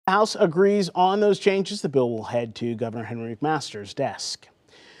House agrees on those changes, the bill will head to Governor Henry McMaster's desk.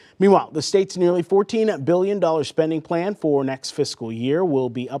 Meanwhile, the state's nearly $14 billion spending plan for next fiscal year will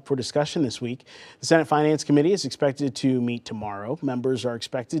be up for discussion this week. The Senate Finance Committee is expected to meet tomorrow. Members are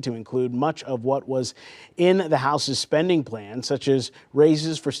expected to include much of what was in the House's spending plan, such as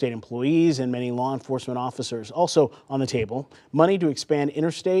raises for state employees and many law enforcement officers. Also on the table, money to expand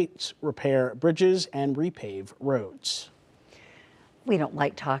interstates, repair bridges, and repave roads. We don't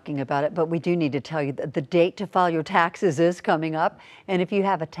like talking about it, but we do need to tell you that the date to file your taxes is coming up. And if you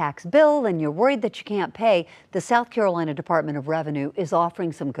have a tax bill and you're worried that you can't pay, the South Carolina Department of Revenue is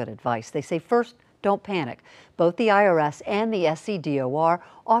offering some good advice. They say, first, don't panic. Both the IRS and the SCDOR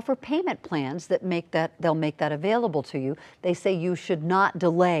offer payment plans that they'll make that available to you. They say you should not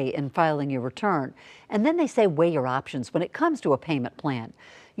delay in filing your return. And then they say weigh your options when it comes to a payment plan.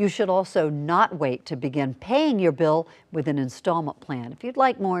 You should also not wait to begin paying your bill with an installment plan. If you'd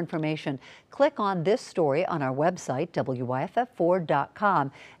like more information, click on this story on our website,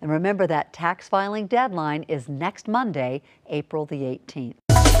 WYFF4.com. And remember that tax filing deadline is next Monday, April the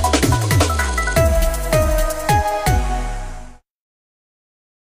 18th.